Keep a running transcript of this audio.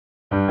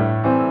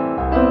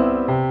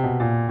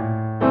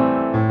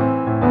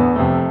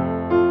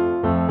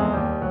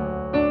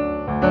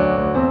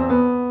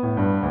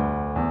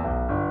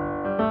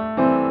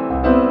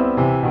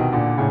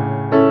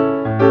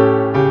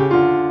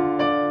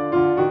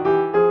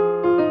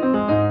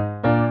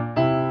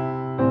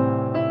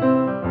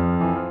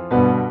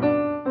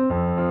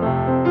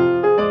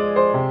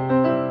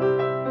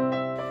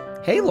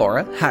Hey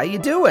Laura, how you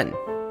doing?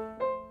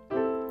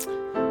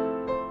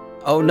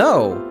 Oh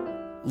no,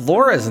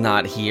 Laura's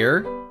not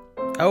here.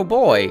 Oh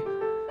boy.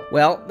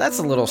 Well, that's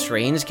a little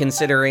strange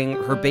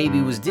considering her baby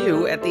was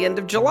due at the end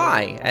of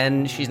July,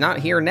 and she's not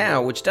here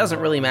now, which doesn't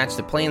really match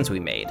the plans we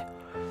made.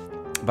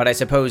 But I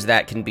suppose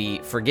that can be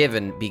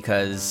forgiven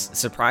because,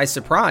 surprise,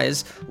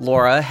 surprise,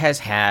 Laura has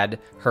had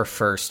her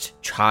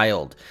first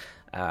child.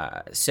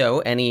 So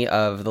any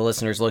of the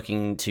listeners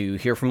looking to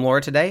hear from Laura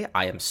today,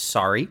 I am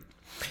sorry.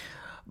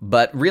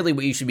 But really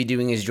what you should be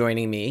doing is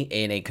joining me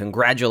in a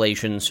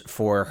congratulations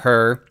for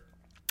her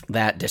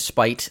that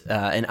despite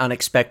an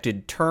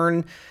unexpected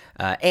turn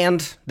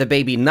and the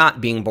baby not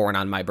being born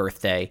on my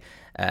birthday,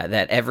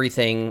 that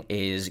everything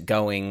is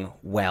going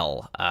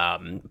well.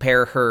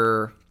 Per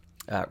her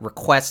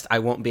request, I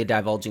won't be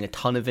divulging a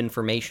ton of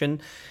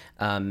information,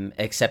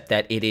 except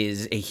that it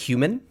is a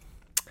human.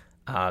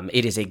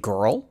 It is a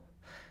girl.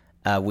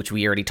 Which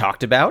we already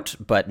talked about,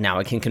 but now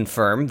I can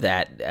confirm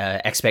that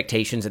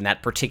expectations in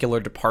that particular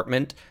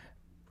department,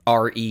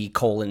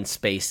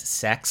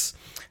 RE:(sex),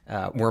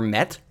 were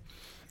met.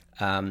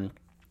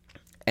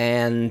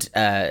 And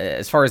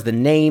as far as the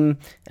name,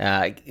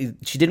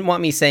 she didn't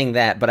want me saying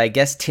that, but I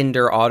guess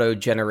Tinder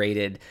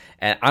auto-generated,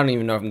 and I don't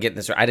even know if I'm getting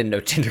this right. I didn't know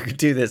Tinder could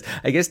do this.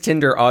 I guess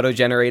Tinder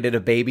auto-generated a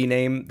baby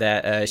name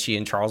that she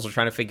and Charles were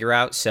trying to figure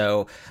out.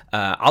 So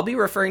I'll be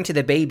referring to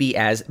the baby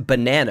as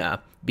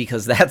Banana,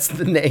 because that's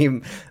the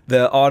name,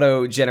 the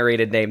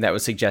auto-generated name that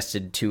was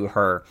suggested to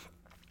her.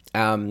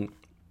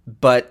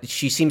 But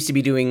she seems to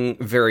be doing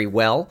very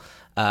well.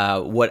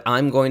 What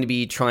I'm going to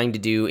be trying to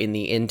do in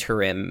the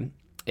interim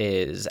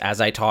is, as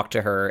I talk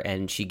to her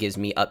and she gives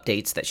me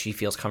updates that she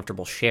feels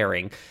comfortable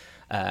sharing,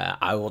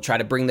 I will try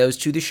to bring those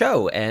to the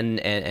show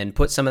and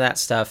put some of that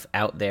stuff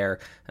out there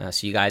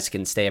so you guys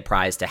can stay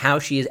apprised to how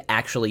she is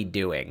actually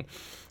doing,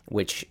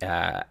 which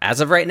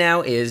as of right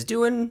now is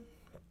doing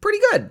pretty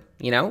good,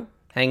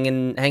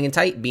 hanging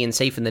tight, being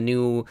safe in the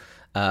new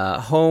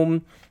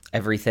home,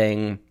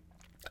 everything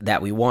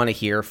that we want to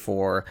hear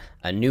for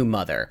a new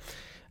mother.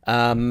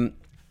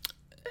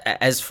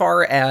 As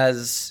far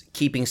as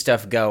keeping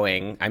stuff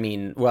going, I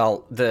mean,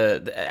 well,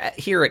 the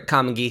here at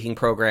Common Geeking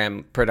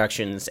Program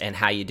Productions and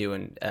How You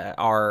Doing,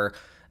 our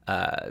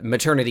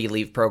maternity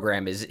leave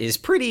program is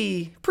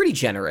pretty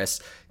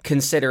generous,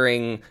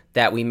 considering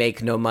that we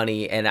make no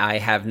money and I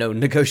have no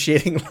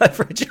negotiating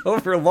leverage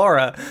over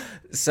Laura.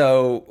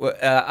 So,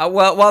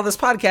 while this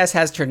podcast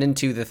has turned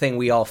into the thing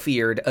we all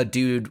feared, a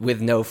dude with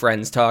no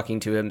friends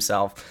talking to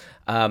himself,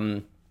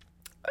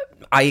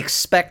 I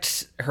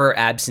expect her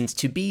absence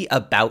to be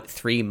about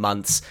 3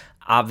 months.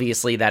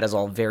 Obviously, that is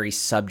all very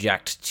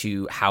subject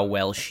to how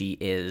well she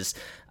is.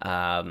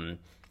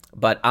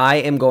 But I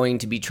am going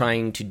to be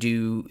trying to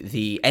do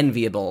the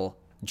enviable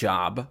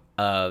job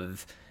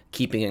of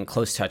keeping in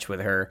close touch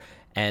with her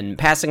and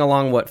passing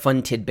along what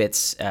fun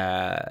tidbits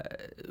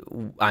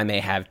I may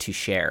have to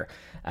share.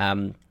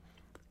 I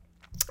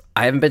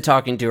haven't been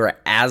talking to her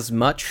as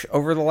much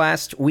over the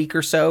last week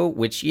or so,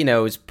 which,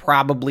 is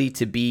probably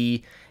to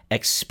be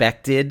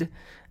expected.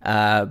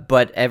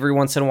 But every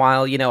once in a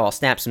while, I'll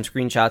snap some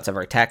screenshots of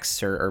our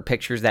texts or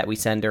pictures that we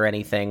send or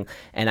anything.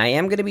 And I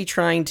am going to be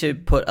trying to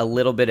put a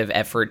little bit of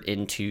effort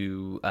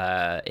into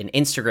an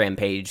Instagram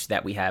page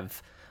that we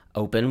have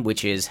open,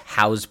 which is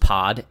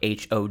Howspod,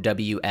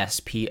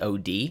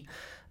 HOWSPOD.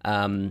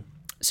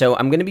 So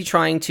I'm going to be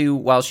trying to,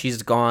 while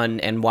she's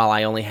gone and while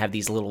I only have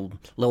these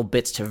little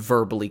bits to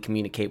verbally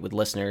communicate with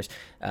listeners,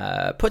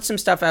 put some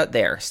stuff out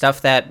there,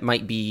 stuff that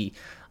might be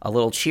a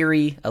little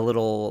cheery, a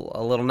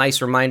little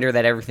nice reminder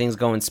that everything's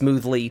going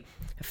smoothly,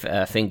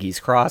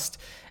 fingies crossed,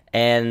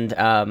 and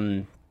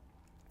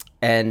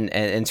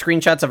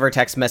screenshots of our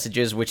text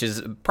messages, which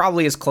is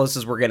probably as close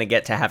as we're going to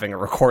get to having a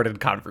recorded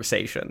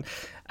conversation.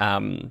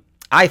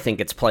 I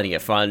think it's plenty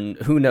of fun.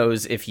 Who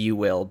knows if you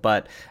will,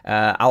 but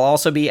I'll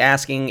also be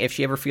asking if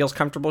she ever feels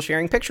comfortable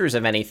sharing pictures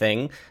of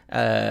anything.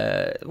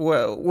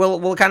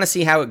 We'll kind of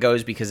see how it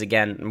goes, because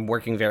again, I'm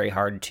working very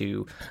hard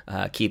to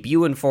keep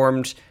you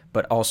informed,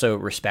 but also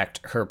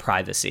respect her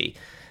privacy.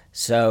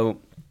 So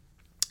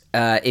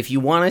if you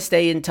want to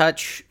stay in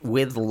touch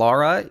with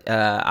Laura,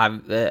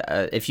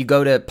 if you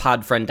go to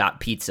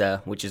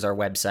podfriend.pizza, which is our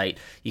website,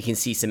 you can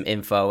see some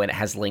info, and it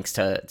has links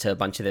to a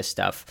bunch of this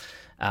stuff.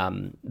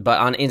 But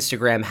on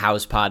Instagram,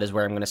 Howspod is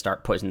where I'm going to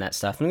start posting that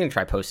stuff. I'm going to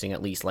try posting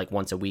at least like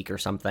once a week or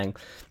something.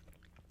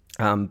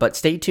 But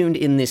stay tuned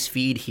in this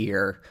feed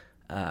here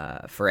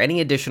for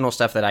any additional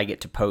stuff that I get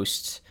to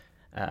post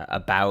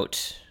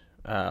about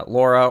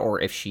Laura,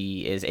 or if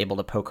she is able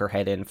to poke her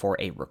head in for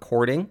a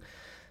recording.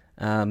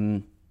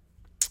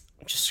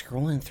 Just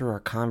scrolling through our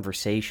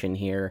conversation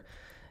here.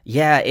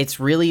 Yeah,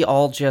 it's really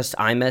all just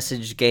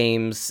iMessage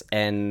games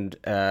and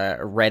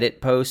Reddit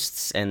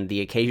posts and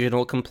the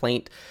occasional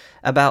complaint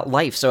about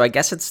life. So I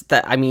guess it's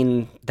that. I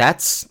mean,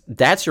 that's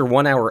your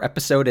 1 hour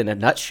episode in a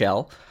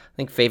nutshell. I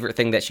think favorite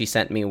thing that she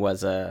sent me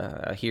was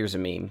here's a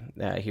meme.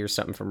 Here's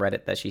something from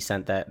Reddit that she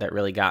sent that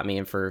really got me.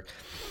 And for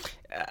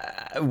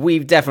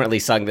we've definitely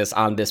sung this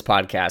on this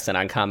podcast and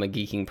on Common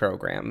Geeking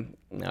Program.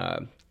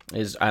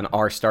 is on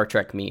our Star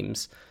Trek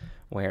memes,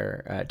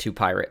 where two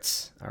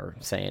pirates are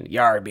saying,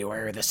 "Yar,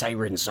 beware the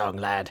siren song,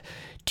 lad.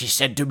 'Tis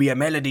said to be a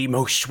melody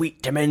most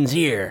sweet to men's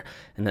ear."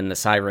 And then the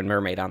siren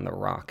mermaid on the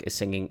rock is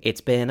singing,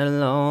 "It's been a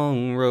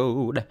long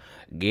road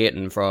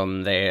getting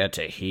from there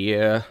to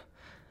here."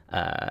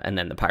 And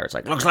then the pirate's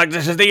like, "Looks like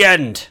this is the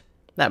end."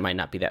 That might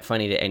not be that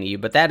funny to any of you,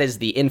 but that is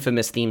the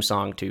infamous theme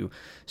song to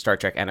Star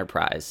Trek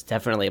Enterprise.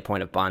 Definitely a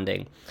point of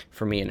bonding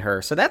for me and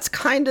her. So that's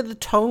kind of the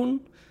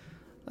tone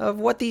of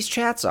what these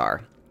chats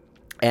are.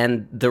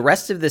 And the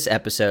rest of this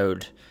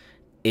episode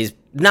is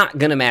not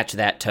going to match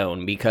that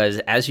tone because,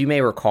 as you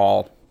may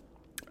recall,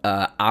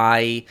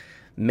 I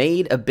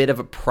made a bit of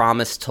a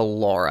promise to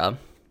Laura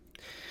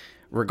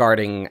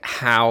regarding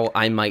how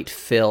I might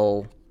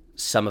fill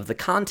some of the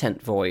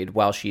content void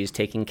while she is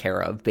taking care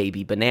of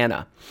baby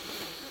Banana.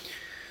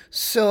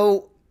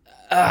 So,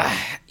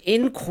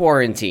 in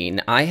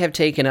quarantine, I have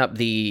taken up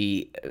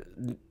the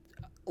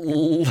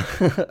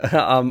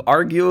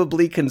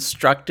arguably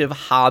constructive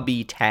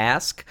hobby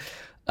task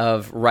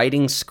of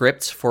writing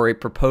scripts for a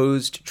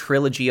proposed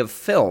trilogy of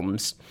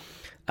films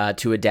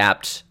to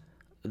adapt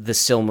the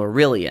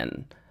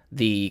Silmarillion,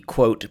 the,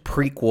 quote,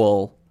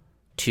 prequel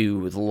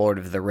to The Lord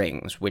of the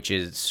Rings, which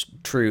is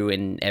true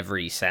in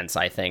every sense,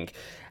 I think.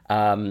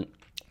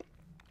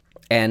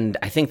 And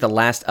I think the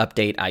last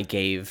update I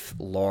gave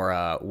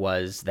Laura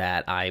was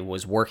that I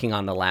was working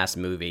on the last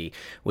movie,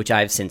 which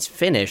I've since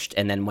finished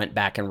and then went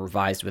back and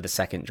revised with a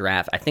second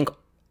draft. I think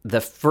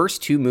the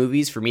first two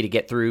movies for me to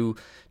get through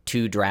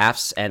two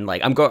drafts, and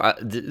like I'm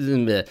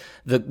going,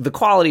 the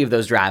quality of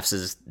those drafts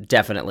is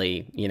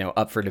definitely,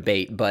 up for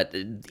debate, but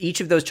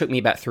each of those took me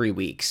about 3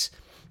 weeks.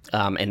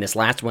 And this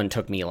last one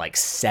took me like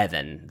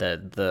 7.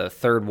 The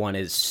third one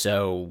is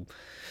so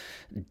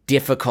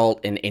difficult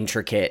and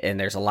intricate, and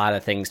there's a lot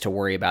of things to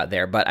worry about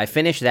there. But I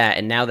finished that,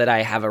 and now that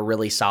I have a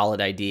really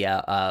solid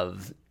idea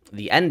of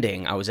the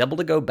ending, I was able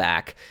to go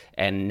back,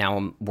 and now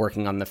I'm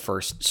working on the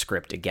first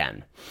script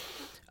again.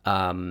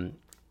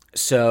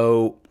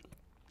 So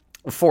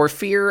for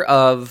fear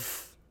of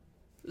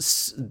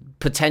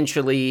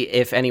potentially,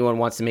 if anyone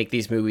wants to make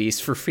these movies,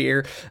 for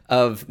fear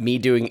of me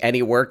doing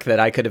any work that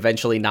I could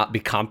eventually not be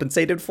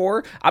compensated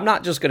for, I'm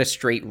not just going to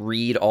straight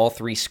read all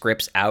 3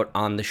 scripts out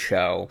on the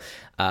show.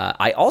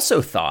 I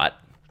also thought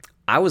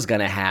I was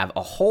going to have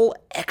a whole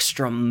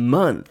extra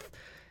month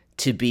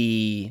to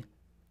be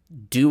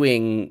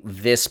doing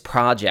this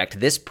project,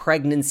 this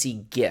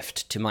pregnancy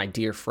gift to my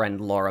dear friend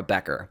Laura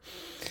Becker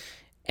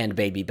and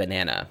baby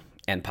Banana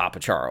and Papa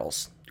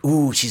Charles.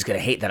 Ooh, she's going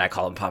to hate that I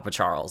call him Papa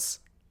Charles.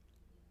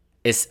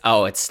 It's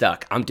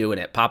stuck. I'm doing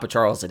it. Papa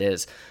Charles it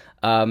is.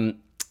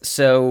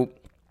 So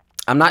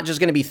I'm not just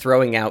going to be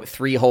throwing out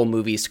 3 whole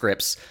movie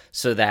scripts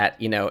so that,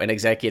 an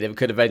executive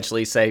could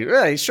eventually say,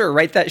 hey, sure,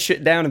 write that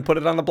shit down and put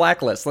it on the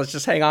blacklist. Let's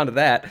just hang on to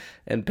that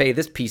and pay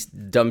this piece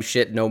of dumb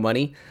shit no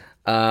money.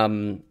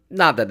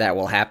 Not that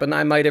will happen.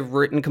 I might have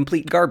written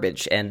complete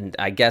garbage, and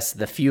I guess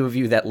the few of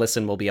you that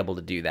listen will be able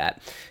to do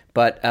that.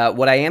 But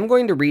what I am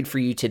going to read for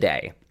you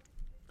today,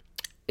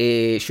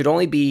 it should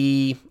only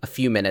be a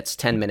few minutes,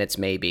 10 minutes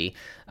maybe.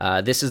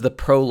 This is the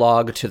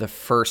prologue to the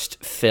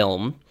first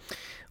film,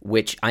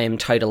 which I am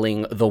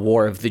titling The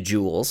War of the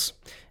Jewels,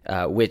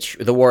 which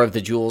The War of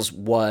the Jewels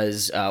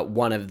was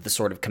one of the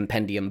sort of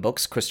compendium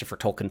books Christopher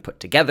Tolkien put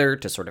together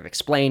to sort of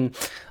explain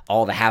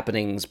all the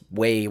happenings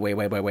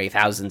way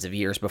thousands of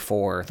years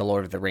before The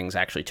Lord of the Rings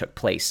actually took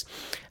place.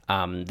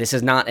 This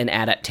is not an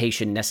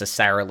adaptation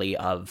necessarily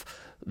of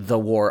The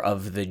War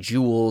of the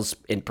Jewels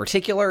in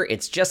particular.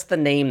 It's just the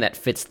name that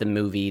fits the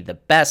movie the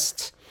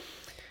best.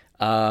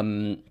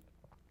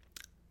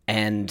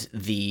 And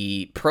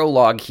the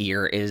prologue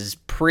here is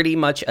pretty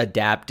much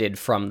adapted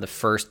from the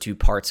first 2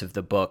 parts of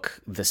the book,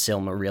 The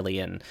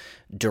Silmarillion,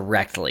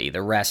 directly.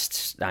 The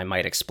rest I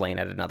might explain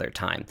at another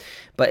time.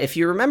 But if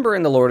you remember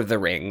in The Lord of the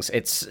Rings,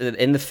 it's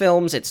in the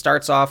films, it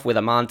starts off with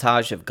a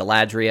montage of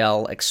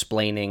Galadriel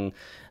explaining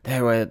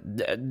there were,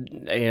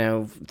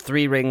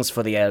 3 rings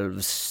for the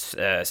elves,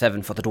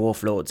 7 for the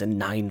dwarf lords, and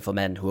 9 for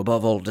men who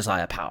above all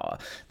desire power.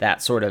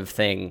 That sort of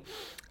thing.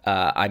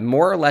 I'm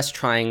more or less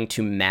trying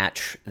to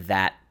match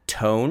that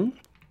tone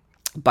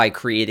by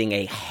creating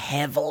a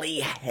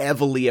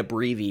heavily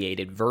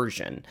abbreviated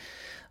version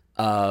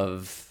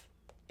of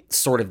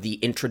sort of the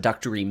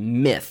introductory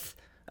myth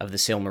of the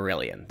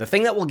Silmarillion. The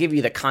thing that will give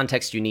you the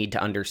context you need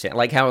to understand.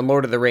 Like how in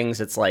Lord of the Rings,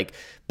 it's like,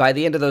 by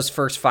the end of those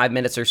first 5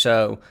 minutes or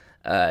so,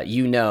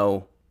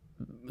 Sauron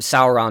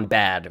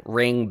bad,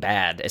 Ring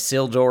bad,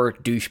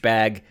 Isildur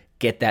douchebag,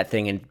 get that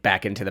thing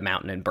back into the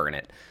mountain and burn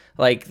it.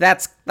 Like,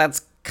 that's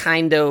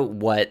kind of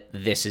what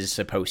this is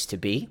supposed to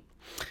be.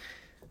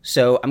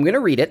 So I'm going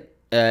to read it.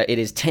 It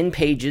is 10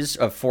 pages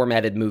of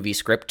formatted movie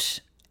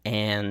script,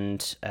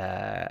 and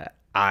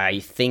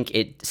I think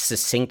it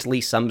succinctly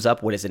sums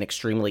up what is an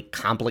extremely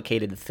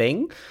complicated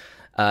thing.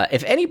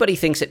 If anybody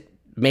thinks it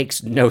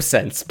makes no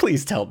sense,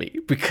 please tell me,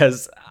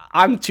 because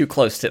I'm too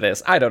close to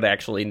this. I don't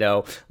actually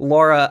know.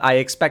 Laura, I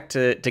expect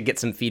to get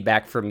some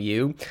feedback from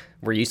you,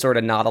 where you sort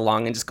of nod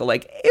along and just go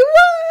like, it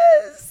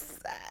was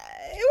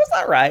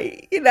all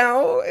right. It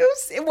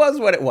was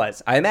what it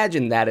was. I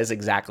imagine that is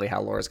exactly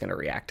how Laura's going to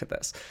react to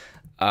this.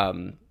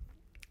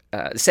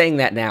 Saying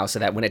that now so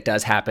that when it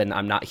does happen,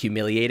 I'm not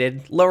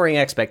humiliated. Lowering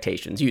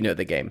expectations. You know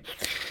the game.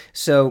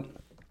 So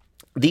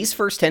these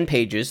first 10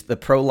 pages, the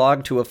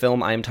prologue to a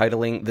film I am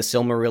titling The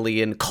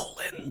Silmarillion: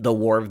 The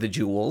War of the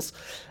Jewels.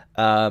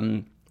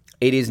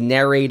 It is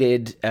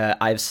narrated,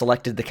 I've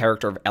selected the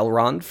character of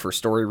Elrond for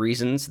story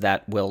reasons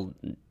that will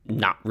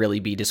not really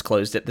be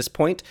disclosed at this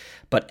point,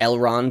 but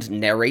Elrond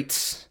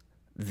narrates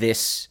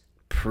this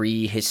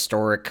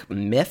prehistoric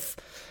myth.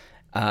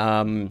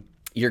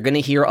 You're going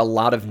to hear a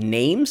lot of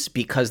names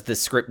because the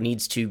script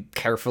needs to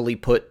carefully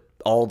put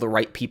all the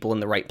right people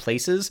in the right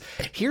places.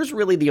 Here's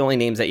really the only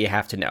names that you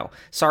have to know.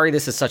 Sorry,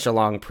 this is such a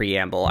long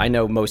preamble. I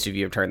know most of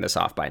you have turned this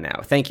off by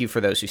now. Thank you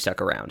for those who stuck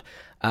around.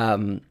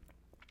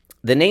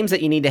 The names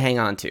that you need to hang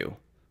on to: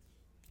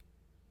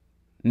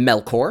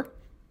 Melkor,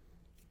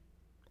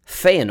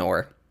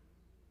 Feanor.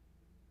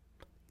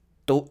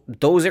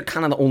 Those are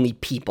kind of the only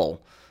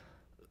people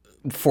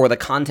for the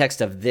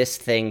context of this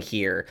thing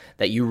here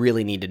that you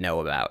really need to know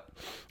about.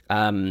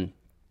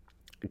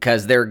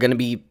 Because there are going to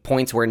be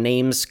points where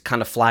names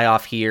kind of fly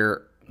off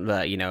here,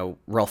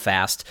 real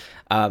fast.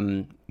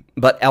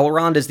 But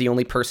Elrond is the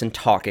only person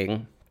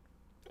talking.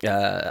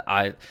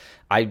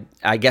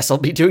 I guess I'll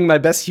be doing my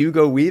best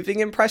Hugo Weaving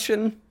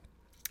impression.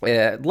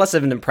 Less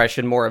of an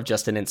impression, more of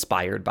just an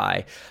inspired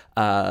by.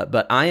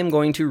 But I am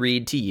going to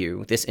read to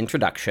you this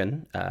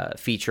introduction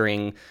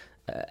featuring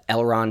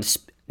Elrond's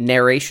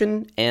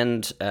narration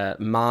and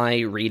my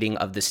reading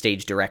of the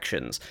stage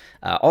directions.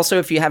 Also,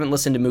 if you haven't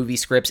listened to movie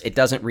scripts, it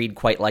doesn't read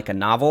quite like a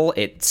novel.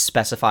 It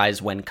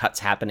specifies when cuts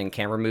happen and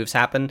camera moves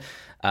happen.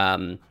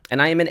 And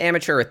I am an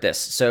amateur at this,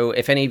 so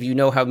if any of you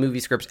know how movie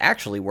scripts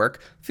actually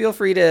work, feel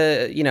free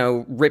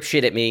to, rip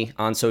shit at me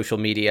on social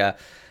media.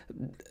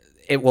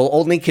 It will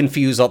only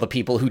confuse all the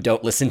people who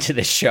don't listen to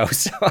this show,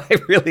 so I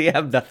really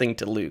have nothing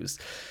to lose.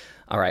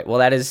 All right, well,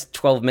 that is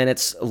 12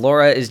 minutes.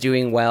 Laura is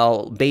doing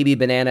well. Baby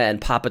Banana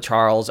and Papa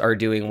Charles are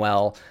doing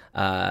well.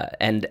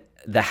 And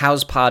the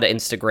HousePod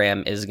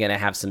Instagram is going to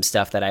have some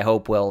stuff that I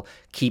hope will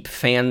keep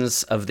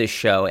fans of this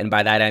show, and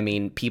by that I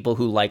mean people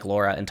who like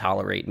Laura and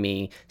tolerate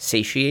me,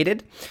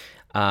 satiated.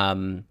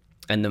 And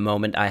the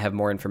moment I have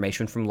more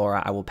information from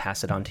Laura, I will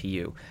pass it on to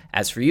you.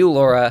 As for you,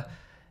 Laura,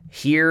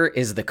 here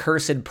is the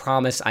cursed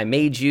promise I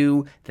made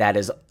you that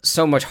is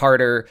so much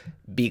harder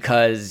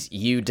because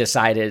you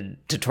decided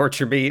to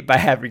torture me by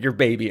having your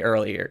baby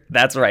earlier.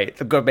 That's right.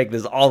 I'm going to make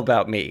this all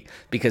about me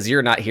because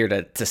you're not here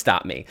to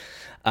stop me.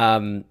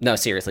 No,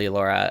 seriously,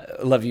 Laura,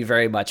 love you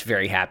very much.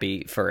 Very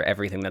happy for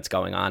everything that's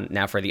going on.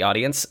 Now for the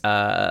audience,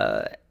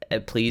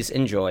 please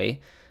enjoy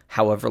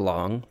however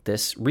long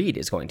this read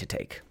is going to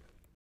take.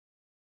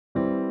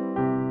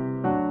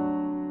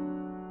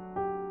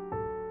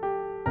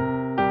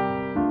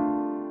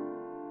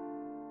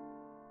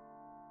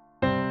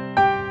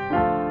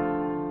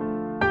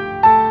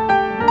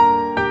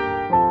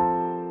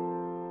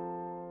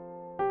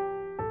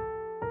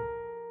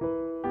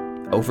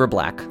 Over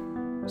black,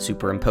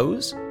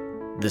 superimpose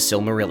the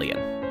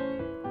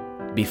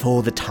Silmarillion.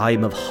 Before the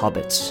time of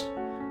hobbits,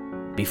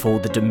 before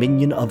the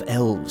dominion of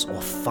elves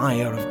or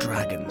fire of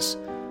dragons,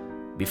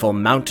 before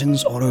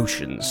mountains or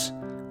oceans,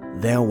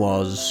 there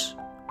was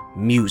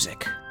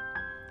music.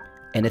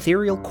 An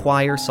ethereal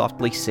choir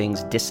softly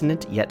sings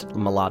dissonant yet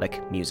melodic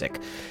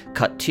music.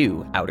 Cut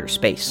to outer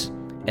space.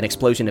 An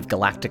explosion of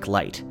galactic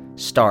light.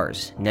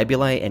 Stars,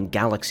 nebulae, and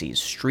galaxies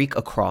streak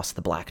across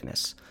the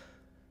blackness.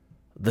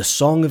 The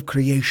song of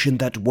creation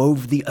that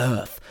wove the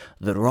earth,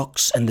 the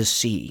rocks, and the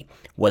sea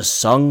was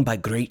sung by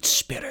great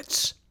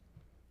spirits.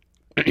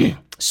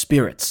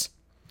 Spirits.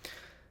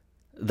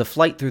 The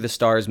flight through the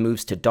stars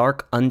moves to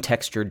dark,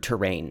 untextured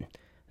terrain.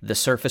 The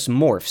surface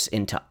morphs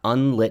into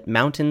unlit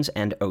mountains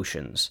and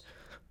oceans.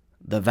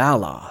 The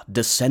Valar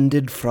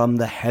descended from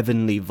the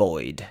heavenly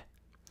void.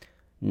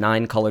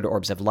 9 colored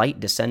orbs of light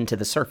descend to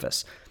the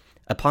surface.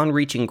 Upon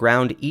reaching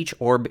ground, each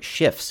orb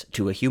shifts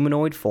to a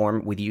humanoid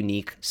form with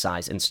unique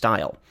size and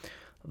style.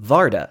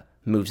 Varda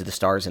moves the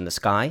stars in the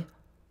sky.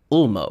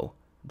 Ulmo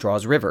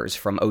draws rivers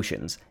from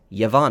oceans.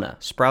 Yavanna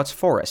sprouts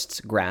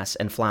forests, grass,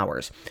 and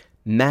flowers.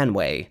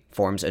 Manwë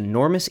forms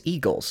enormous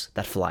eagles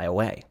that fly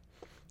away.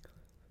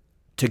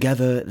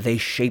 Together they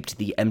shaped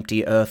the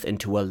empty earth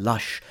into a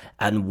lush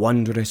and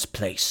wondrous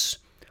place.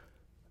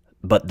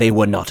 But they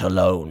were not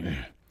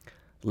alone.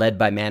 Led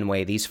by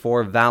Manwë, these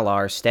 4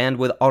 Valar stand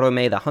with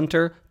Orome the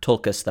Hunter,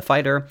 Tulkas the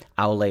Fighter,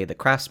 Aule the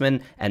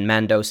Craftsman, and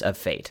Mandos of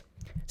Fate.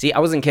 See, I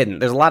wasn't kidding.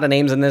 There's a lot of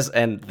names in this,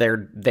 and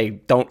they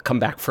don't come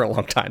back for a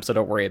long time, so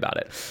don't worry about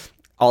it.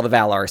 All the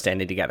Valar are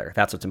standing together.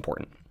 That's what's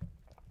important.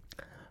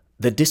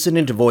 The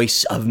dissonant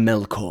voice of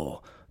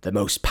Melkor, the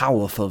most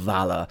powerful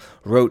Valar,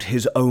 wrote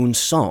his own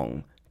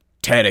song,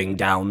 tearing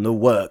down the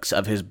works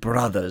of his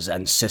brothers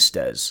and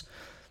sisters.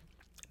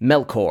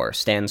 Melkor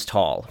stands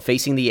tall,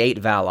 facing the 8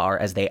 Valar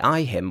as they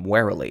eye him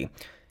warily.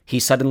 He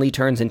suddenly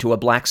turns into a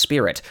black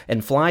spirit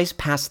and flies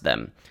past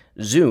them.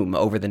 Zoom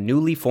over the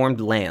newly formed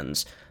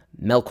lands.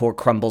 Melkor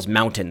crumbles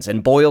mountains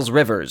and boils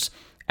rivers.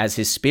 As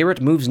his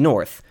spirit moves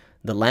north,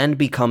 the land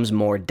becomes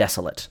more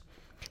desolate.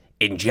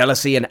 In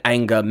jealousy and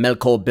anger,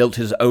 Melkor built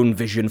his own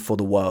vision for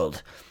the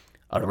world.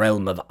 A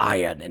realm of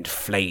iron and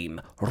flame,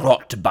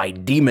 wrought by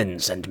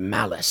demons and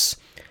malice.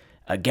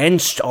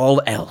 Against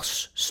all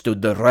else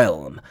stood the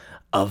realm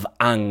of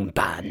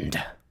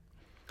Angband.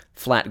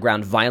 Flat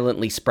ground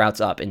violently sprouts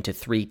up into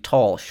 3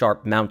 tall,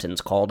 sharp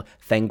mountains called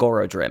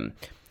Thangorodrim.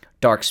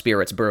 Dark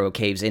spirits burrow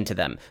caves into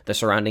them. The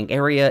surrounding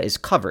area is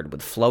covered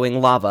with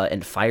flowing lava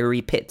and fiery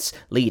pits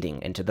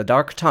leading into the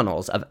dark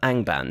tunnels of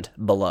Angband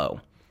below.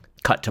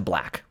 Cut to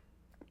black.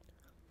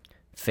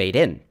 Fade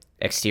in.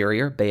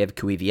 Exterior, Bay of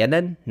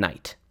Cuivienen,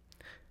 night.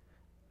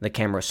 The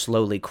camera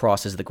slowly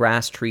crosses the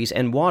grass, trees,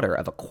 and water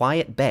of a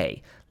quiet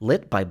bay,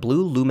 lit by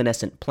blue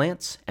luminescent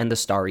plants and the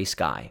starry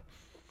sky.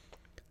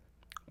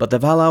 But the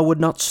Valar would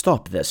not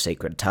stop their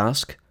sacred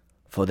task,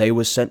 for they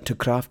were sent to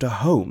craft a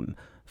home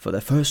for the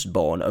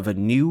firstborn of a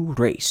new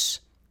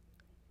race.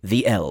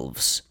 The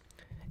Elves.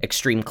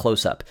 Extreme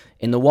close-up.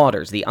 In the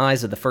waters, the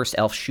eyes of the first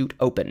elf shoot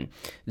open.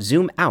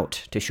 Zoom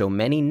out to show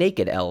many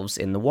naked elves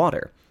in the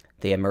water.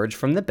 They emerge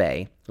from the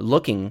bay,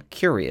 looking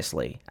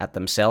curiously at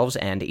themselves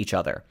and each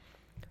other.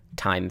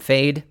 Time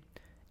fade.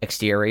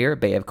 Exterior,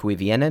 Bay of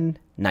Cuivienen,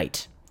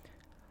 night.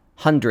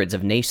 Hundreds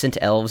of nascent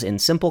elves in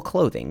simple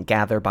clothing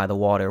gather by the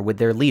water with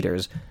their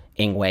leaders,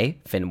 Ingwe,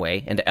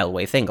 Finwë, and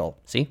Elwë Thingol.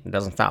 See? It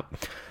doesn't stop.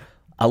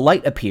 A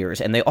light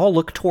appears, and they all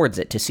look towards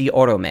it to see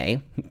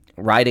Orome,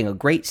 riding a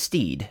great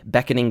steed,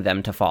 beckoning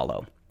them to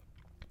follow.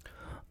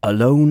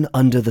 Alone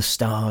under the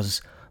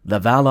stars, the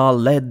Valar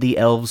led the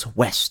elves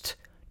west,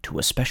 to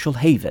a special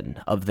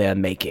haven of their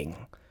making.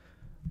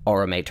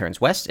 Orome turns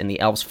west, and the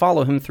elves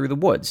follow him through the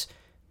woods.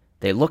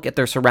 They look at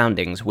their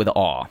surroundings with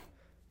awe.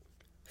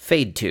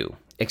 Fade to.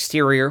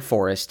 Exterior,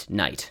 forest,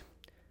 night.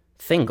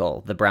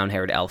 Thingol, the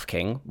brown-haired elf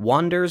king,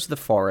 wanders the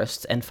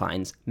forests and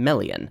finds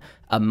Melian,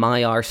 a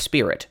Maiar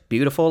spirit,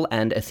 beautiful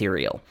and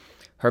ethereal.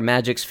 Her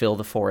magics fill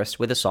the forest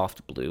with a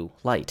soft blue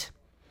light.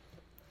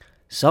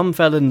 Some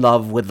fell in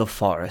love with the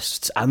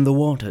forests and the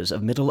waters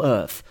of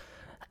Middle-earth,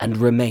 and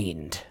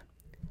remained.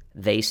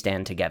 They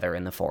stand together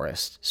in the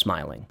forest,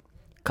 smiling.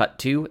 Cut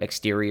to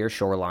exterior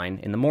shoreline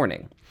in the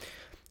morning.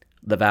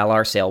 The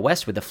Valar sail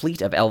west with a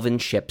fleet of elven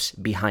ships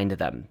behind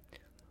them.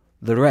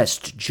 The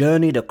rest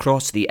journeyed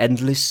across the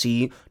endless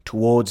sea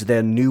towards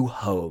their new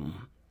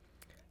home.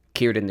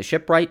 Círdan the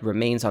shipwright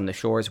remains on the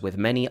shores with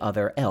many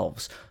other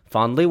elves,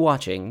 fondly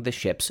watching the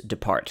ships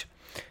depart.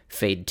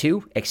 Fade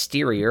to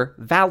exterior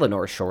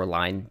Valinor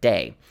shoreline,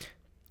 day.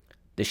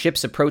 The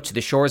ships approach the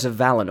shores of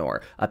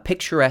Valinor, a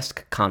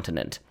picturesque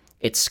continent.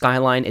 Its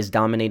skyline is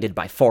dominated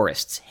by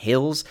forests,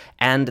 hills,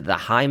 and the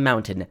high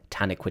mountain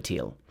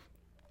Taniquetil.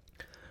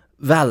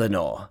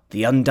 Valinor,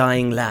 the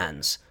Undying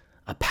Lands,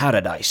 a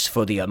paradise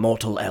for the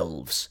immortal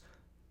elves.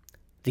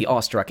 The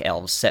awestruck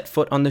elves set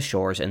foot on the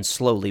shores and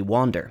slowly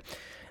wander.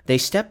 They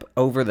step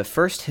over the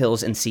first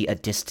hills and see a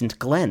distant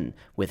glen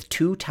with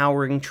 2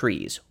 towering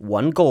trees,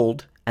 one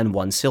gold and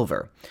one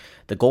silver.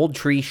 The gold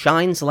tree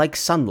shines like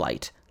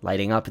sunlight,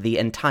 lighting up the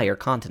entire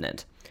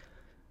continent.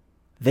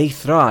 They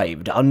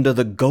thrived under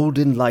the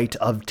golden light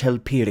of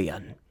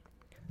Telperion.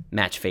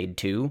 Match fade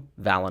to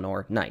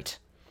Valinor, night.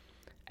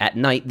 At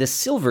night, the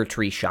silver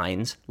tree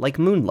shines like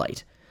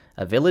moonlight.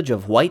 A village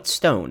of white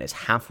stone is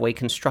halfway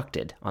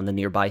constructed on the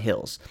nearby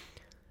hills.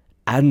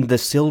 And the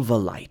silver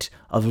light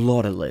of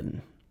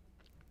Lorelin.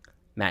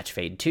 Match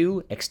fade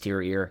to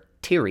exterior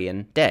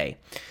Tirion, day.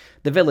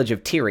 The village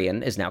of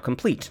Tirion is now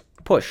complete.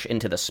 Push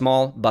into the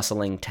small,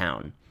 bustling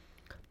town.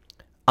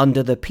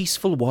 Under the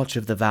peaceful watch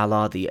of the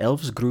Valar, the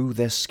elves grew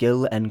their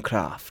skill and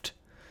craft.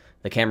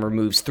 The camera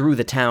moves through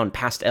the town,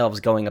 past elves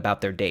going about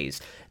their days.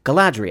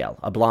 Galadriel,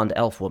 a blonde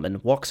elf woman,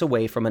 walks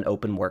away from an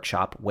open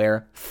workshop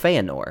where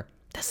Feanor,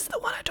 this is the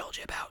one I told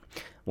you about,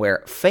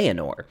 where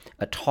Feanor,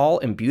 a tall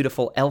and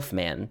beautiful elf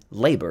man,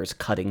 labors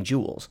cutting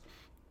jewels.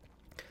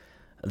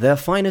 Their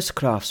finest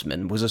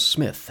craftsman was a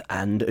smith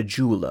and a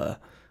jeweler.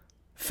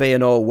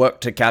 Feanor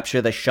worked to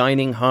capture the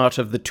shining heart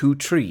of the 2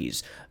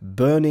 trees,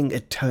 burning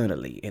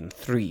eternally in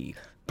 3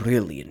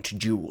 brilliant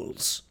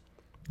jewels.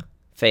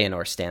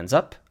 Feanor stands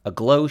up. A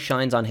glow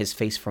shines on his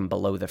face from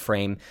below the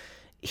frame.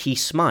 He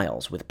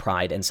smiles with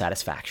pride and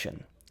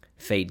satisfaction.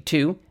 Fade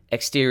to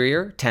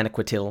exterior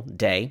Taniquetil,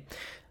 day.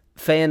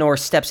 Feanor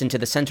steps into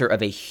the center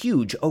of a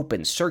huge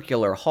open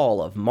circular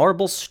hall of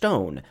marble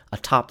stone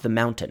atop the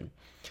mountain.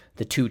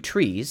 The 2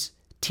 trees,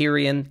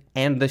 Tirion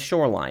and the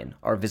shoreline,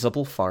 are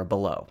visible far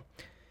below.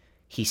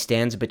 He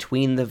stands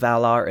between the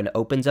Valar and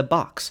opens a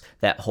box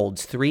that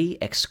holds 3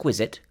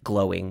 exquisite,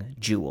 glowing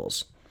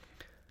jewels.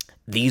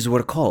 These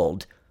were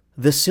called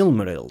the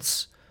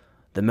Silmarils,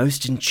 the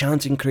most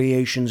enchanting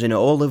creations in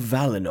all of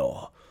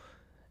Valinor,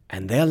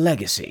 and their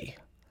legacy,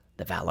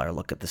 the Valar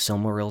look at the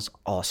Silmarils,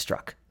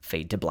 awestruck,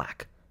 fade to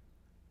black,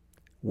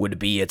 would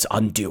be its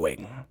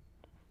undoing.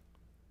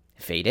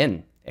 Fade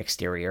in,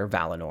 exterior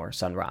Valinor,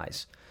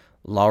 sunrise.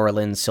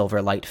 Laurelin's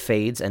silver light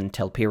fades and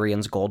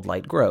Telperion's gold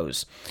light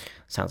grows.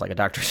 Sounds like a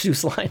Dr.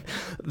 Seuss line.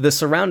 The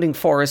surrounding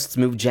forests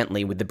move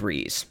gently with the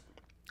breeze.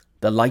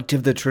 The light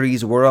of the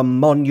trees were a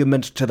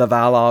monument to the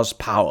Valar's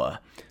power,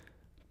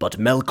 but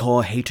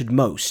Melkor hated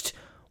most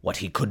what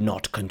he could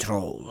not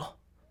control.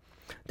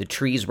 The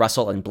trees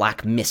rustle and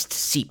black mist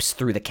seeps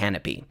through the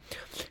canopy.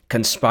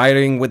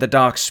 Conspiring with the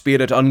dark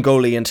spirit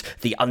Ungoliant,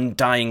 the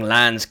Undying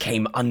Lands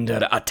came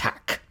under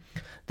attack.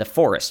 The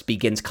forest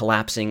begins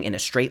collapsing in a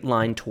straight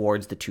line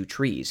towards the two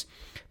trees.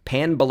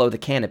 Pan below the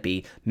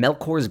canopy,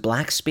 Melkor's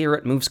black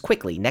spirit moves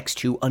quickly next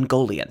to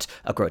Ungoliant,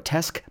 a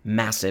grotesque,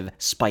 massive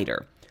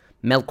spider.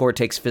 Melkor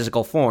takes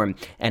physical form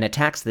and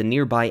attacks the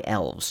nearby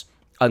elves.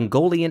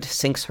 Ungoliant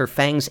sinks her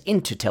fangs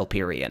into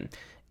Telperion.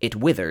 It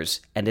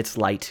withers, and its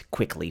light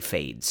quickly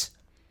fades.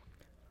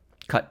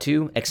 Cut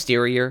to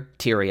exterior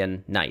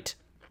Tirion night.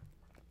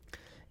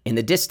 In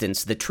the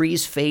distance, the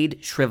trees fade,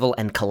 shrivel,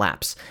 and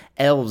collapse.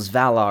 Elves,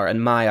 Valar, and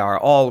Maiar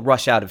all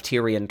rush out of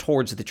Tirion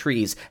towards the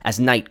trees as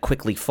night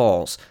quickly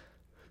falls.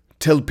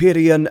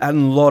 Telperion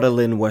and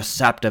Lorelin were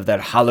sapped of their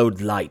hallowed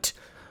light,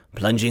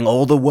 plunging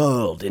all the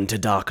world into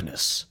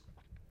darkness.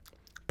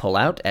 Pull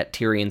out at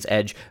Tyrion's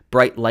edge,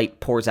 bright light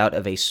pours out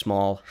of a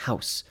small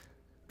house.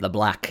 The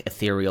black,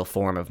 ethereal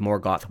form of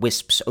Morgoth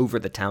wisps over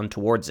the town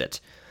towards it.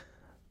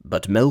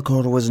 But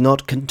Melkor was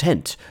not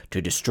content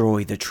to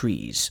destroy the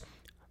trees,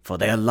 for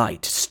their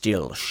light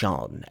still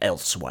shone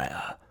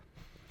elsewhere.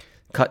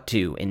 Cut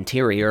to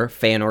interior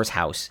Feanor's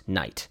house,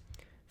 night.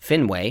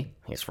 Finwë,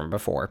 he's from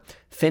before,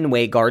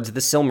 Finwë guards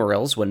the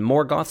Silmarils when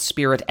Morgoth's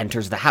spirit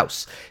enters the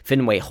house.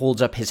 Finwë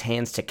holds up his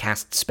hands to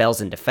cast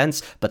spells in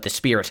defense, but the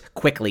spirit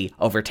quickly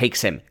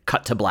overtakes him.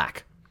 Cut to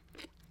black.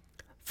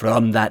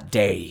 From that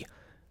day,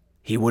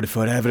 he would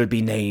forever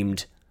be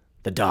named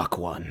the Dark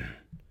One.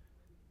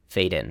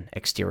 Fade in,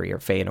 exterior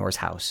Feanor's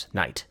house,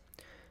 night.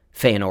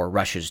 Feanor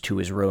rushes to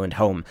his ruined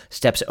home,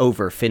 steps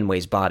over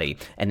Finwë's body,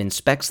 and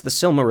inspects the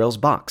Silmaril's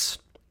box.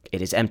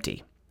 It is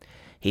empty.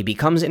 He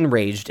becomes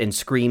enraged and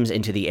screams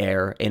into the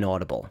air,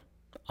 inaudible.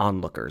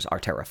 Onlookers are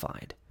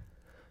terrified.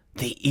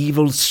 The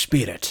evil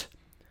spirit,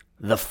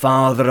 the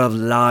father of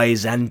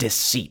lies and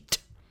deceit.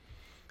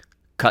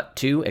 Cut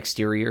to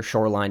exterior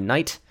shoreline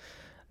night.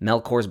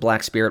 Melkor's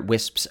black spirit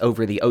wisps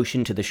over the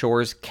ocean to the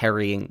shores,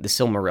 carrying the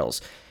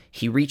Silmarils.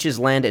 He reaches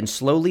land and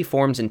slowly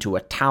forms into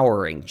a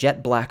towering,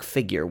 jet-black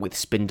figure with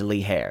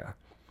spindly hair.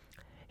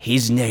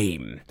 His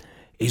name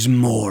is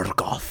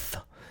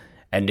Morgoth,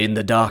 and in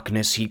the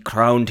darkness he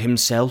crowned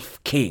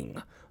himself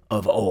king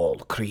of all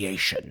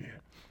creation.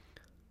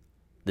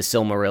 The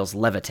Silmarils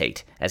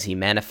levitate as he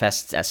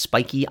manifests a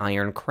spiky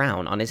iron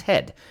crown on his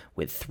head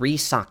with 3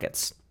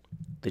 sockets.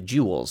 The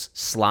jewels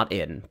slot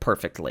in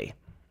perfectly.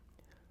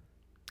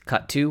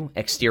 Cut to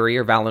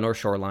exterior Valinor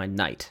shoreline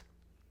night.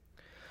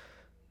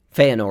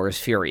 Feanor is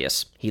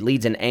furious. He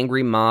leads an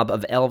angry mob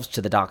of elves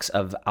to the docks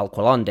of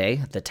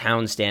Alqualondë, the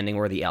town standing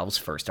where the elves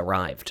first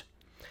arrived.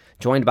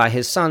 Joined by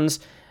his sons,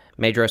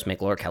 Maedhros,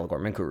 Miklor,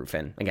 Celegorm, and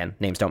Curufin. Again,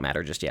 names don't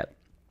matter just yet.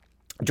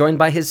 Joined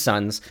by his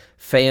sons,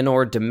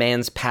 Feanor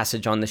demands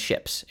passage on the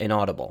ships,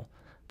 inaudible.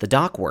 The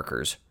dock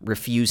workers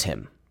refuse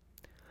him.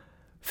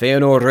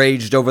 Feanor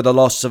raged over the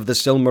loss of the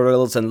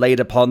Silmarils and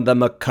laid upon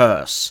them a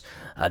curse,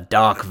 a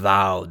dark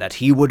vow that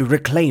he would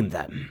reclaim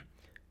them,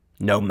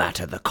 no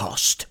matter the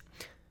cost.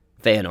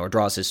 Feanor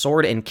draws his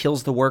sword and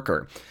kills the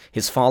worker.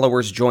 His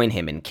followers join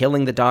him in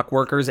killing the dock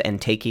workers and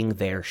taking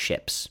their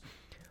ships.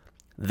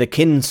 The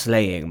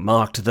kinslaying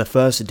marked the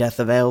first death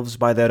of elves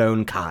by their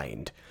own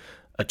kind,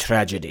 a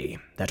tragedy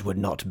that would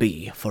not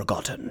be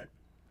forgotten.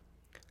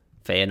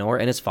 Feanor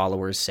and his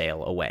followers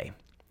sail away.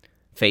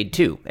 Fade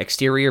 2,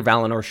 exterior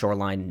Valinor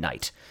shoreline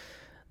night.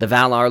 The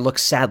Valar look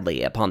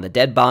sadly upon the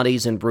dead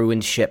bodies and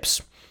ruined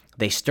ships.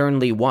 They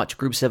sternly watch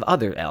groups of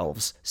other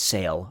elves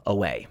sail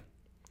away.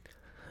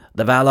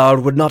 The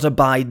Valar would not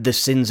abide the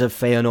sins of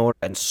Feanor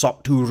and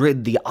sought to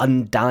rid the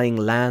Undying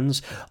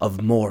Lands of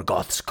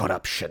Morgoth's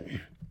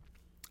corruption.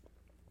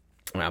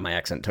 Wow, my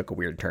accent took a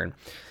weird turn.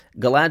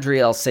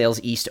 Galadriel sails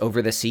east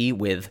over the sea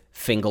with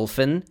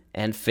Fingolfin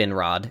and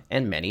Finrod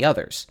and many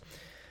others.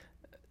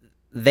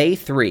 They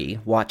 3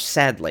 watch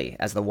sadly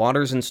as the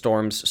waters and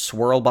storms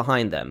swirl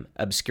behind them,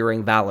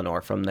 obscuring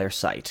Valinor from their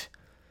sight.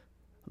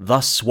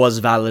 Thus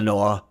was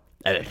Valinor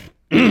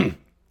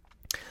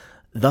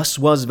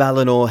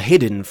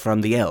hidden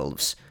from the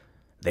elves.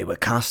 They were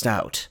cast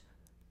out,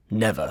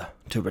 never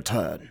to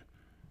return.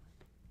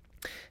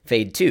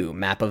 Fade 2,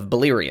 map of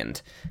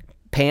Beleriand.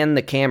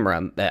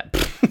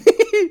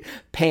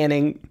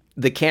 Panning,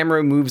 the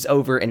camera moves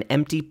over an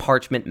empty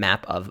parchment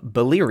map of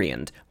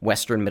Beleriand,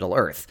 western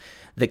Middle-earth.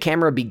 The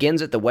camera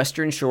begins at the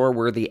western shore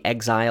where the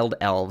exiled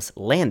elves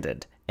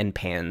landed and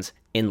pans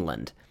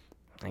inland.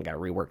 I gotta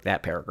rework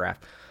that paragraph.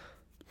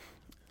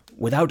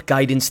 Without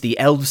guidance, the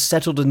elves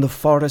settled in the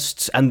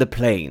forests and the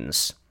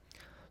plains.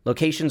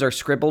 Locations are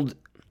scribbled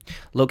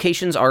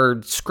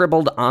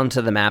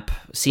onto the map,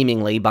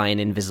 seemingly by an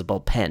invisible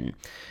pen.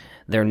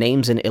 Their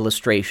names and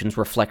illustrations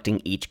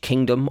reflecting each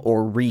kingdom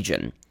or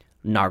region.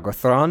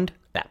 Nargothrond,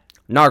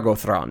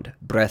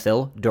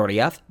 Brethil,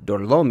 Doriath,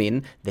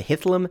 Dorlomin, the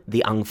Hithlum,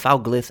 the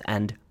Angfauglith,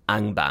 and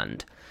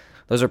Angband.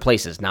 Those are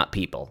places, not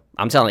people.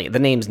 I'm telling you, the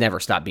names never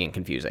stop being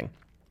confusing.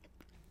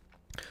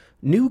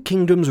 New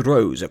kingdoms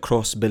rose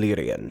across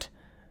Beleriand.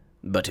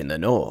 But in the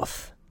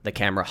north, the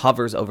camera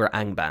hovers over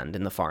Angband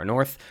in the far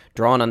north,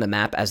 drawn on the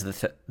map as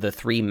the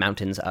three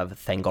mountains of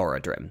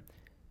Thangorodrim.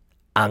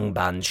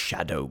 Angband's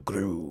shadow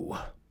grew.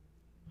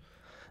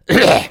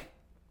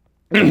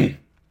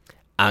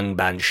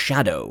 Angband's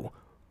shadow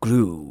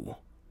grew.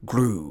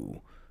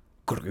 Grew?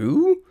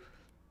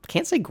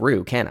 Can't say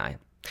grew, can I?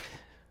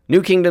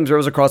 New kingdoms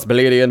rose across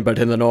Beleriand, but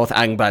in the north,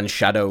 Angband's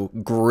shadow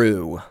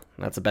grew.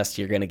 That's the best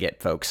you're gonna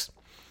get, folks.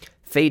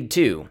 Fade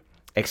 2.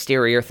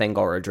 Exterior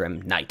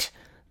Thangorodrim, night.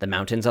 The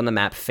mountains on the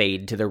map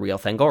fade to the real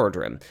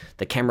Thangorodrim.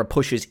 The camera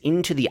pushes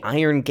into the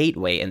Iron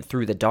Gateway and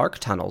through the dark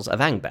tunnels of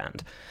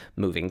Angband,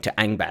 moving to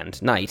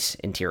Angband, night,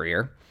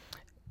 interior.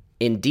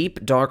 In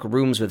deep, dark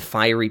rooms with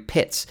fiery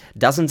pits,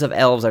 dozens of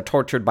elves are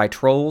tortured by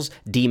trolls,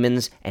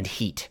 demons, and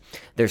heat.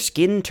 Their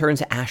skin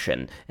turns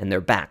ashen, and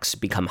their backs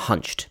become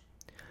hunched.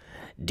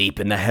 Deep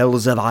in the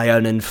hells of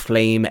iron and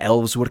flame,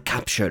 elves were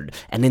captured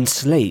and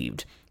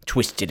enslaved,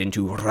 twisted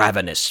into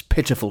ravenous,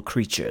 pitiful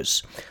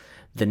creatures.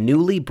 The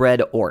newly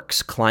bred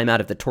orcs climb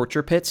out of the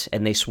torture pits,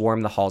 and they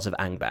swarm the halls of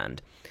Angband.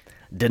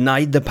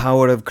 Denied the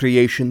power of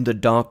creation, the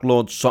Dark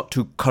Lord sought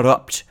to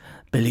corrupt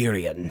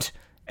Beleriand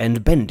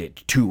and bend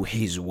it to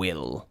his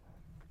will.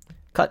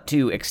 Cut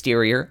to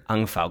exterior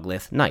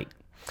Angfauglith, night.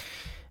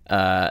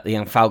 The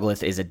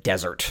Angfauglith is a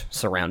desert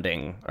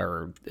surrounding,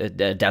 or a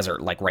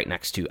desert like right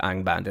next to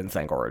Angband and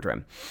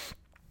Thangorodrim.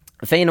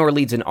 Feanor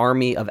leads an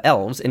army of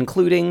elves,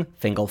 including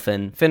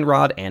Fingolfin,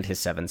 Finrod, and his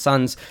 7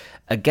 sons.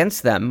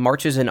 Against them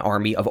marches an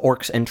army of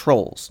orcs and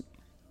trolls.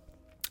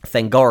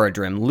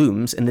 Thangorodrim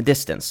looms in the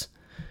distance.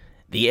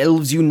 The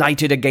elves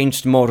united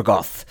against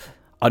Morgoth.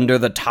 Under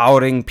the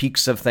towering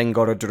peaks of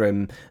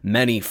Thangorodrim,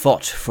 many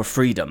fought for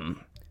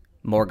freedom.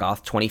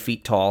 Morgoth, 20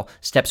 feet tall,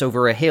 steps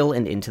over a hill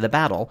and into the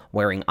battle,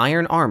 wearing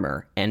iron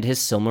armor and his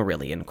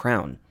Silmarillion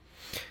crown.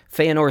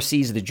 Feanor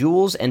sees the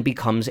jewels and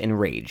becomes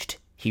enraged.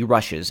 He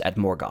rushes at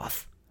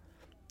Morgoth.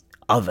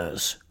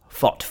 Others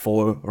fought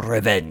for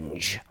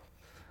revenge.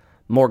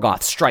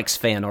 Morgoth strikes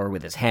Feanor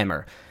with his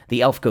hammer.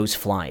 The elf goes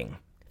flying.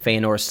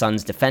 Feanor's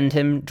sons defend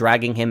him,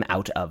 dragging him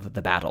out of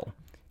the battle.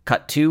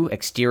 Cut to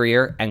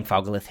exterior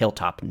Angfauglith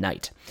hilltop,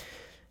 night.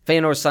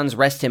 Feanor's sons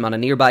rest him on a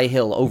nearby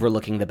hill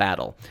overlooking the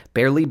battle.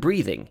 Barely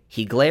breathing,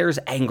 he glares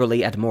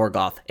angrily at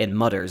Morgoth and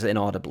mutters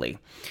inaudibly.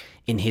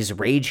 In his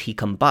rage, he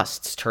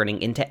combusts,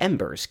 turning into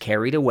embers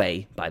carried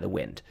away by the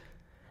wind.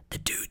 The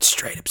dude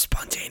straight up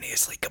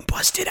spontaneously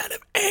combusted out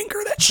of anger.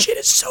 That shit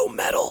is so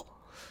metal.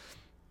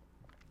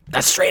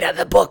 That's straight out of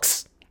the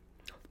books.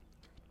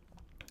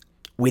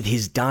 With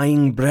his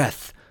dying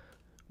breath,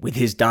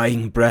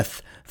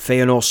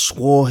 Feanor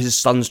swore his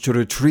sons to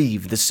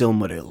retrieve the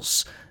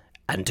Silmarils,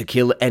 and to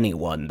kill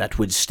anyone that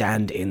would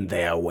stand in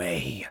their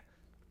way.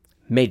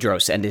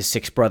 Maedhros and his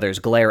 6 brothers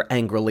glare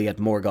angrily at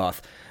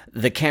Morgoth.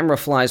 The camera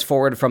flies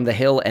forward from the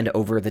hill and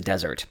over the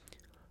desert.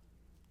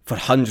 For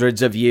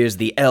hundreds of years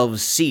the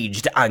elves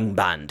sieged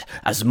Angband,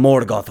 as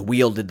Morgoth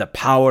wielded the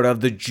power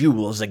of the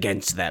jewels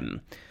against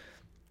them.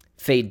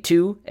 Fade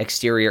 2,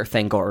 exterior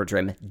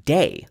Thangorodrim,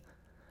 day.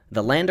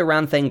 The land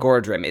around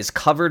Thangorodrim is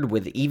covered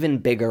with even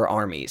bigger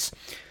armies.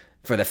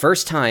 For the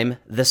first time,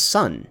 the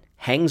sun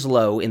hangs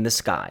low in the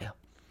sky.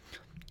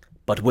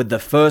 But with the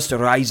first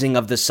rising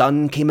of the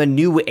sun came a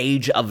new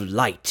age of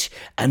light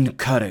and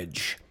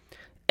courage.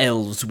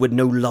 Elves would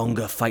no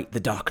longer fight the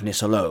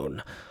darkness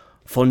alone,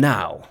 for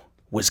now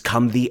was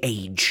come the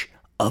age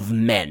of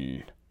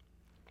men.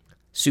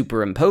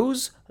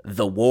 Superimpose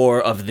the War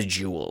of the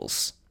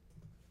Jewels.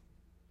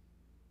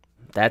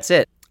 That's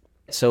it.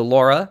 So,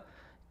 Laura,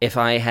 if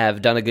I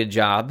have done a good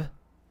job,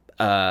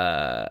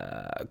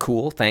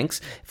 cool, thanks.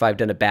 If I've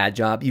done a bad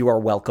job, you are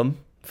welcome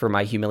for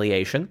my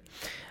humiliation.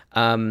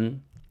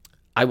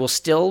 I will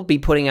still be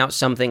putting out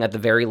something at the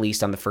very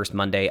least on the first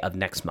Monday of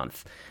next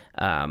month.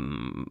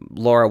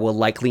 Laura will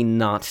likely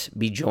not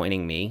be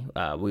joining me.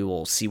 We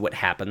will see what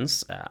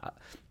happens.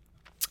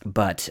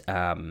 But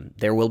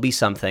there will be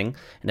something.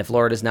 And if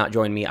Laura does not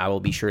join me, I will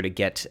be sure to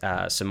get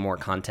some more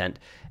content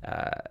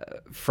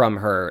from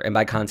her. And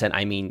by content,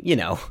 I mean, you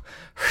know,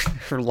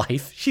 her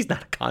life. She's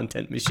not a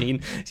content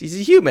machine. She's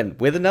a human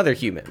with another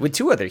human, with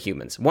 2 other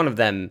humans. One of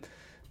them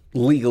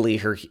legally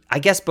her, I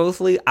guess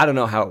both I don't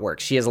know how it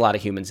works. She has a lot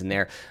of humans in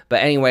there.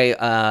 But anyway,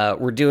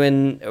 we're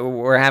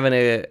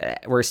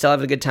still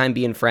having a good time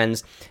being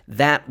friends.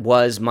 That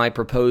was my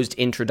proposed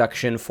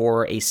introduction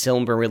for a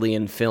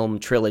Silmarillion film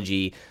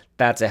trilogy.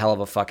 That's a hell of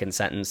a fucking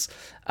sentence.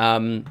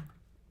 So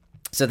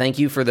thank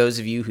you for those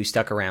of you who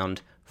stuck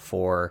around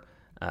for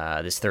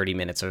this 30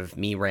 minutes of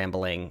me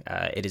rambling.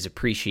 It is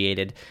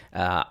appreciated.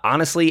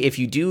 Honestly, if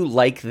you do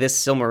like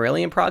this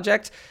Silmarillion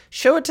project,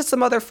 show it to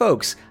some other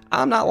folks.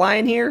 I'm not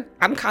lying here.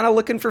 I'm kind of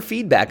looking for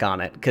feedback on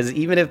it, because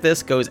even if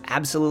this goes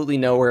absolutely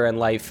nowhere in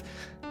life,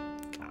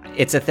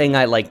 it's a thing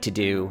I like to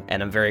do,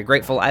 and I'm very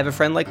grateful. I have a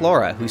friend like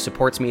Laura who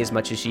supports me as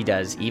much as she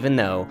does, even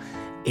though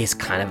it's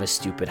kind of a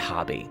stupid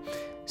hobby.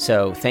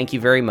 So thank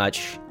you very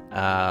much,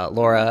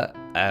 Laura.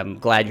 I'm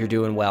glad you're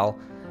doing well.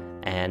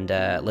 And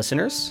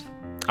listeners,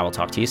 I will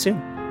talk to you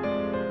soon.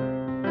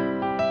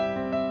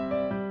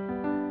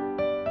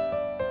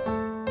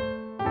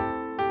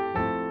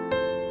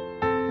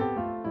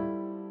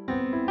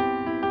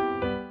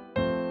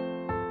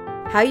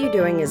 How You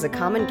Doing is a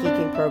Common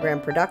Geeking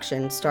Program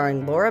production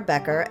starring Laura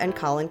Becker and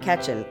Colin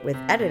Ketchen, with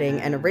editing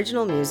and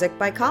original music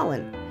by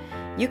Colin.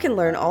 You can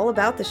learn all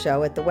about the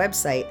show at the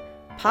website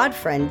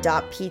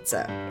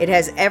podfriend.pizza. It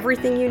has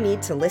everything you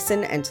need to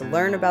listen and to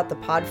learn about the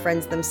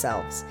Podfriends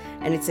themselves,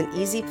 and it's an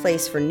easy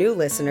place for new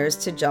listeners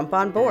to jump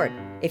on board.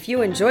 If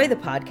you enjoy the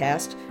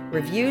podcast,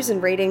 reviews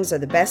and ratings are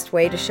the best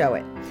way to show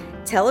it.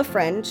 Tell a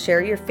friend,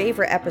 share your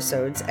favorite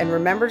episodes, and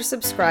remember to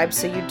subscribe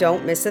so you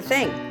don't miss a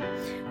thing.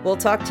 We'll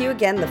talk to you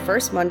again the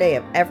first Monday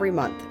of every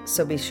month,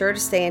 so be sure to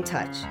stay in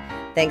touch.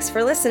 Thanks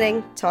for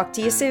listening. Talk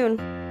to you soon.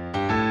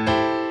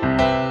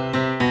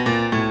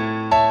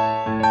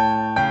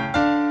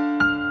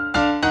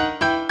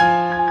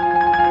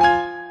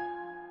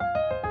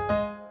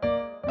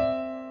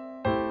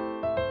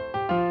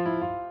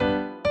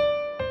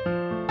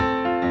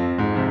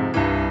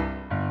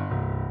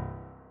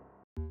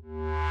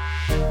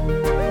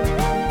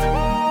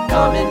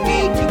 Common